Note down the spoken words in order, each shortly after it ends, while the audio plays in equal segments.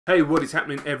Hey, what is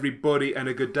happening, everybody, and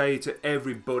a good day to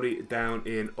everybody down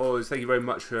in Oz. Thank you very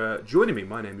much for joining me.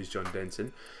 My name is John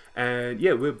Denton, and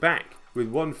yeah, we're back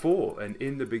with ONEFOUR. And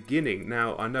in the beginning,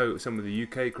 now I know some of the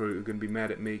UK crew are going to be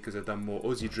mad at me because I've done more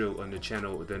Aussie drill on the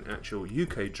channel than actual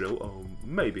UK drill, or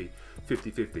maybe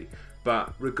 50-50.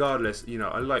 But regardless, you know,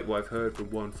 I like what I've heard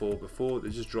from ONEFOUR before. They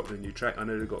just dropped a new track. I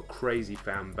know they've got a crazy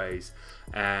fan base,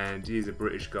 and he's a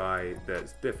British guy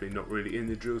that's definitely not really in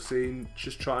the drill scene,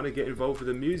 just trying to get involved with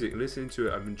the music and listening to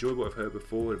it. I've enjoyed what I've heard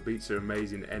before. The beats are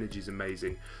amazing, the energy's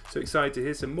amazing. So excited to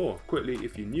hear some more. Quickly,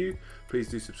 if you're new, please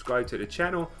do subscribe to the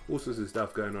channel. All sorts of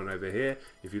stuff going on over here.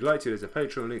 If you'd like to, there's a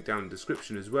Patreon link down in the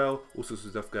description as well. All sorts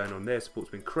of stuff going on there. Support's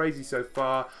been crazy so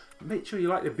far. Make sure you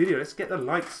like the video. Let's get the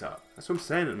likes up. That's what I'm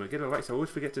saying. I'm gonna get the likes. I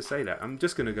always forget to say that. I'm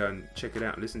just gonna go and check it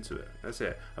out and listen to it. That's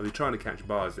it. I'll be trying to catch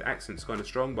bars. The accent's kind of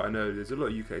strong, but I know there's a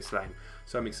lot of UK slang,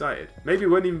 so I'm excited. Maybe it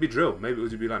won't even be drill. Maybe it will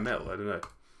just be like metal. I don't know.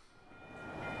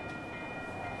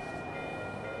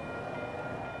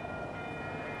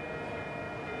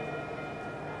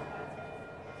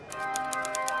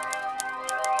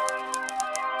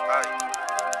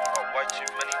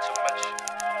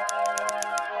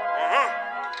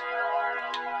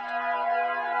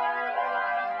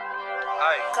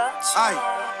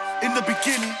 Aye, in the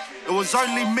beginning, it was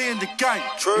only me and the gang.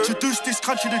 Introduced this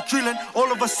country to drilling. All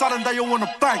of a sudden they all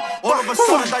wanna bang. All of a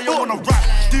sudden they all wanna rap.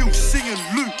 Still singing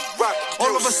loot. Rap.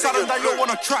 All of a sudden they all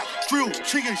wanna trap. Drill,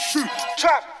 ching and shoot.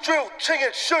 Trap, drill, ching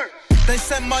and shoot. They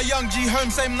sent my young G home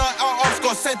same night I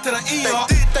got sent to the ER.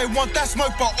 They want that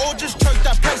smoke, but all just choke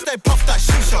that place, they puff that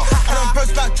shisha. I don't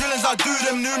post about drillings, I do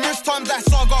them numerous times. That's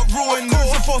why I got ruined.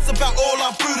 News reports about all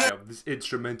I blew them. This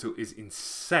instrumental is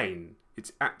insane.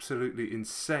 It's absolutely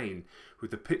insane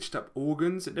with the pitched up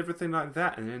organs and everything like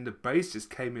that, and then the bass just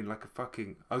came in like a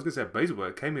fucking, I was gonna say a bass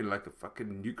word, came in like a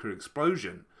fucking nuclear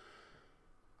explosion.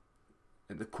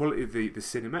 And the quality of the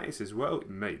cinematics as well,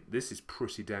 mate, this is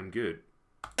pretty damn good.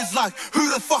 It's like,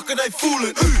 who the fuck are they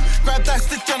fooling? Grab that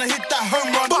stick trying to hit that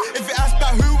home run. If you ask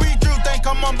about who we drill, then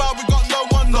come on, but we got no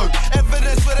one, no.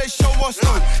 Evidence where they show us,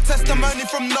 no. Testimony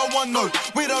from no one, no.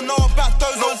 We don't know about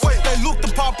those ones. They look the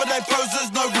part, but they pose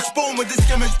as no. Respawn when this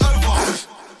game is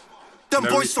over. Them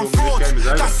boys some frauds.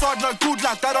 That side no good,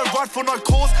 lad. They don't ride for no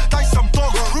cause. They some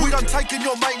dogs. We done taken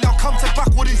your mate, now come take back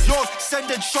what is yours.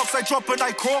 Sending shots, they drop and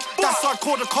they crawl. That side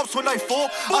call the cops when they fall.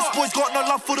 Us boys got no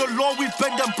love for the law. We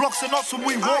bend them blocks and ups when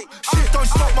we walk. Shit don't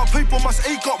stop, my people must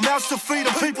eat. Got mouths to feed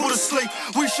and people to sleep.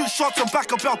 We shoot shots and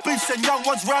back about beefs and young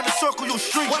ones round and circle your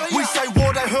street. We say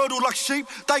war, they hurdle like sheep.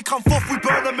 They come forth, we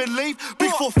burn them and leave.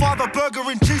 Big 4-5, a burger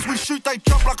and cheese. We shoot, they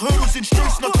jump like hurdles in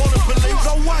streets. No calling police.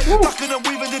 No way. Ducking and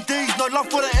weaving the D's. No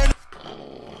love for the end.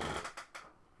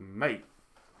 Mate,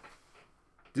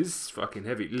 this is fucking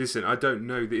heavy. Listen, I don't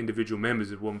know the individual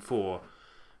members of ONEFOUR,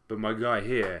 but my guy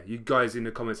here, you guys in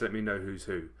the comments let me know who's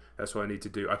who. That's what I need to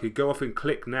do. I could go off and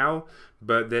click now,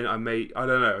 but then I don't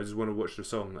know, I just want to watch the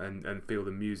song and feel the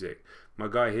music. My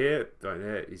guy here, right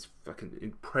there, is fucking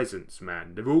in presence,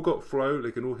 man. They've all got flow,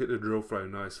 they can all hit the drill flow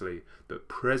nicely, but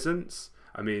presence,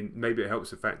 I mean, maybe it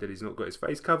helps the fact that he's not got his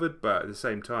face covered, but at the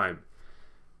same time,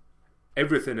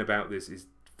 everything about this is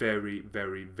very,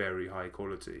 very, very high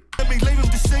quality. Let me leave him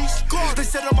deceased. They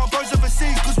said I'm my bros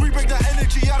overseas, cause we bring that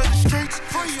energy out of the streets.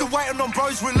 Still waiting on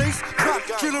bros release. Trap,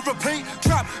 drill and repeat.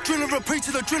 Trap, drill and repeat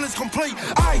till the drill is complete.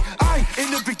 Aye,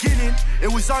 in the beginning,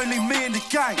 it was only me and the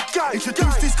gang.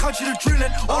 Introduced this country to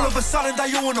drilling. All of a sudden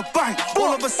they all wanna bang.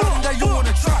 All of a sudden they all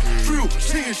wanna trap. Drill,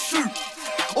 ching and shoot.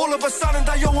 All of a sudden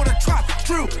they all wanna trap,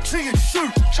 drill, ching and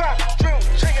shoot. Trap, drill,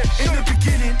 ching and shoot. In the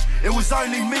beginning, it was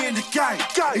only me and the gang.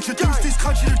 Introduced this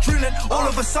country to drilling. All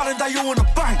of a sudden they all wanna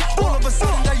bang. All of a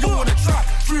sudden they all wanna trap,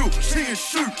 drill, ching and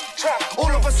shoot. Trap,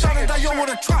 all of a sudden they all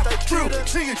wanna trap, drill,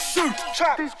 ching and shoot.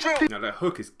 Trap, drill. Now that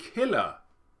hook is killer.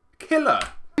 Killer.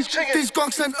 These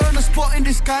gonks ain't earn a spot in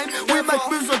this game. We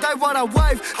make moves or they wanna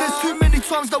wave. There's too many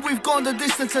times that we've gone the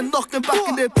distance and knocked them back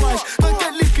in their place. Don't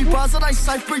get leafy bars, it ain't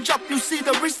safe. Bridge up, you'll see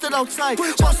the risk that I'll take.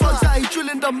 Just like that, he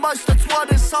drilling the most. That's why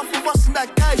there's some of us in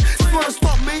that cage. If you wanna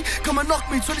stop me, come and knock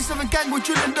me. 27 gang, we're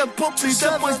drilling them properly.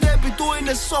 Them boys there be doing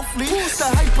it softly. They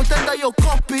hate, but then they all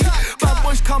copy. Bad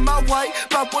boys come my way,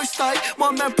 bad boys stay.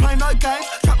 One man play no games,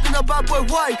 trapped in a bad boy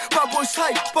way. Bad boys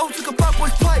hate, both took a bad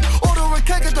boys play. Order a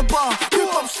cake at the bar, keep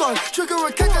up slow. Trigger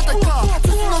a cake at the car, just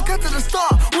when I get to the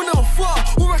start. We're never far,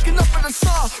 we're racking up at the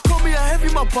start. Call me a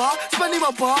heavy my bar, spending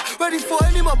my bar. Ready for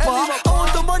any my bar, I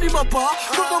want the money my bar.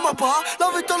 Look on my bar,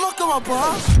 love it, don't look on my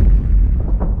bar.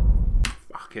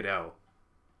 Fucking hell.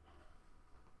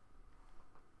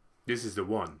 This is the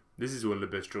one. This is one of the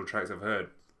best drill tracks I've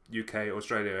heard. UK,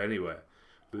 Australia, anywhere.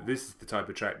 But this is the type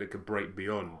of track that can break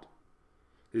beyond.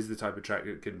 This is the type of track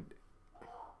that can...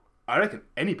 I reckon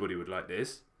anybody would like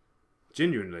this.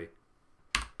 Genuinely.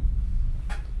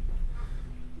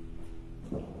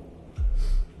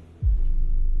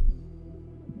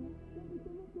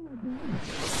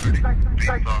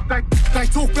 They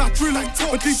talk about drilling,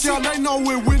 but deep down they know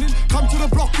we're winning. Come to the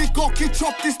block, get got, get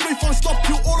chopped. This beef won't stop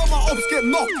till all of my ops get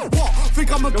knocked. What?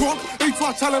 Think I'm a grog? Each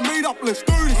one tell them meet up, let's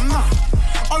do this.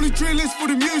 Only drill is for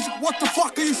the music. What the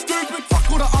fuck are you stupid?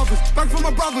 Fuck all the others. Back from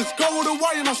my brothers, go all the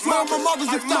way, and I swear on my mothers.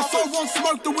 If that soul won't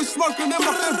smoke, then we're smoking them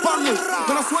like they're bungers.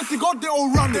 Then I swear to God they're all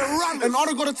running. And I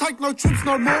don't gotta take no trips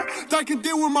no more. They can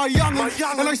deal with my youngins,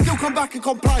 and they still come back and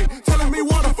complain, telling me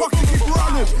why the fuck you keep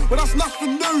running. But that's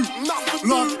nothing new.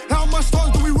 Like, how much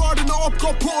times do we ride in the op,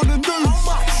 got put on the news?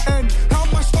 And how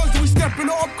much times do we step in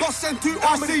the op, got sent to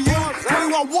ICU?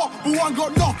 21 what, but one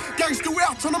got knocked. Gang still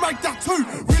out trying to make that too.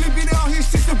 Really been out here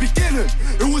since the beginning.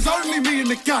 It was only me in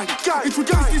the gang.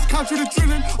 Introduced this country to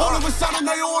drilling. All of a sudden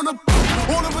they all on the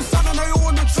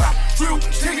trap, drill,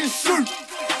 chicken, shoot.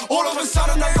 All of a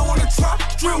sudden they all on the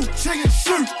trap, drill, chicken,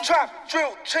 shoot. Trap,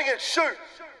 drill, chicken, shoot.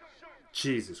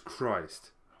 Jesus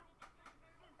Christ.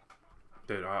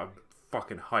 Dude, I'm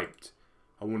fucking hyped.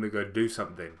 I want to go do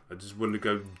something. I just want to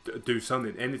go do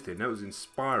something, anything. That was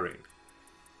inspiring.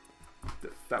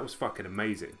 That was fucking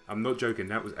amazing. I'm not joking,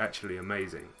 that was actually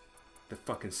amazing. The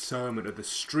fucking sermon of the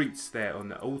streets there on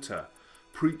the altar,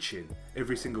 preaching,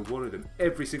 every single one of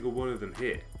them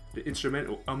here. The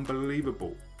instrumental,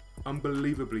 unbelievable,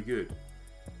 unbelievably good.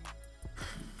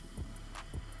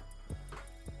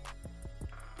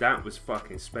 That was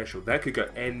fucking special. That could go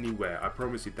anywhere. I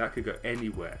promise you, that could go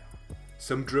anywhere.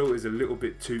 Some drill is a little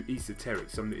bit too esoteric.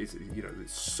 Some is, you know,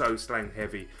 it's so slang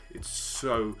heavy. It's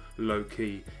so low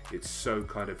key. It's so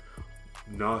kind of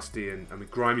nasty, and I mean,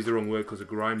 grime is the wrong word because of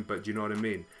grime, but do you know what I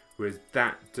mean? Whereas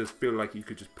that does feel like you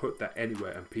could just put that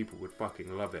anywhere and people would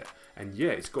fucking love it. And yeah,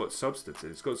 it's got substance,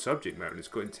 and it's got subject matter, and it's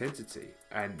got intensity,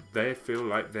 and they feel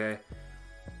like they're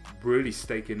really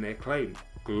staking their claim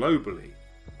globally.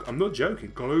 I'm not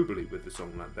joking, globally with a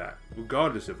song like that,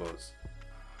 regardless of Oz.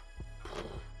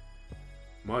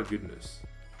 My goodness,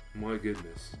 my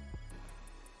goodness.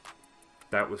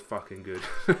 That was fucking good.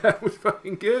 That was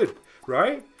fucking good,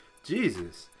 right?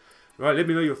 Jesus. Right, let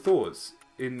me know your thoughts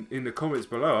in the comments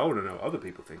below. I want to know what other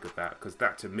people think of that, because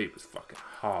that to me was fucking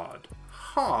hard.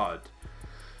 Hard.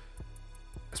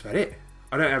 That's about it.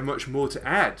 I don't have much more to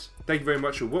add. Thank you very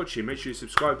much for watching. Make sure you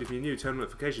subscribe if you're new, turn on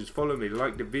notifications, follow me,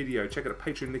 like the video, check out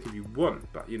the Patreon link if you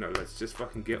want. But you know, let's just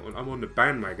fucking get on. I'm on the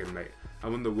bandwagon, mate.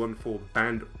 I'm on the ONEFOUR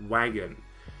bandwagon.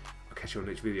 I'll catch you on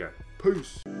the next video.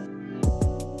 Peace.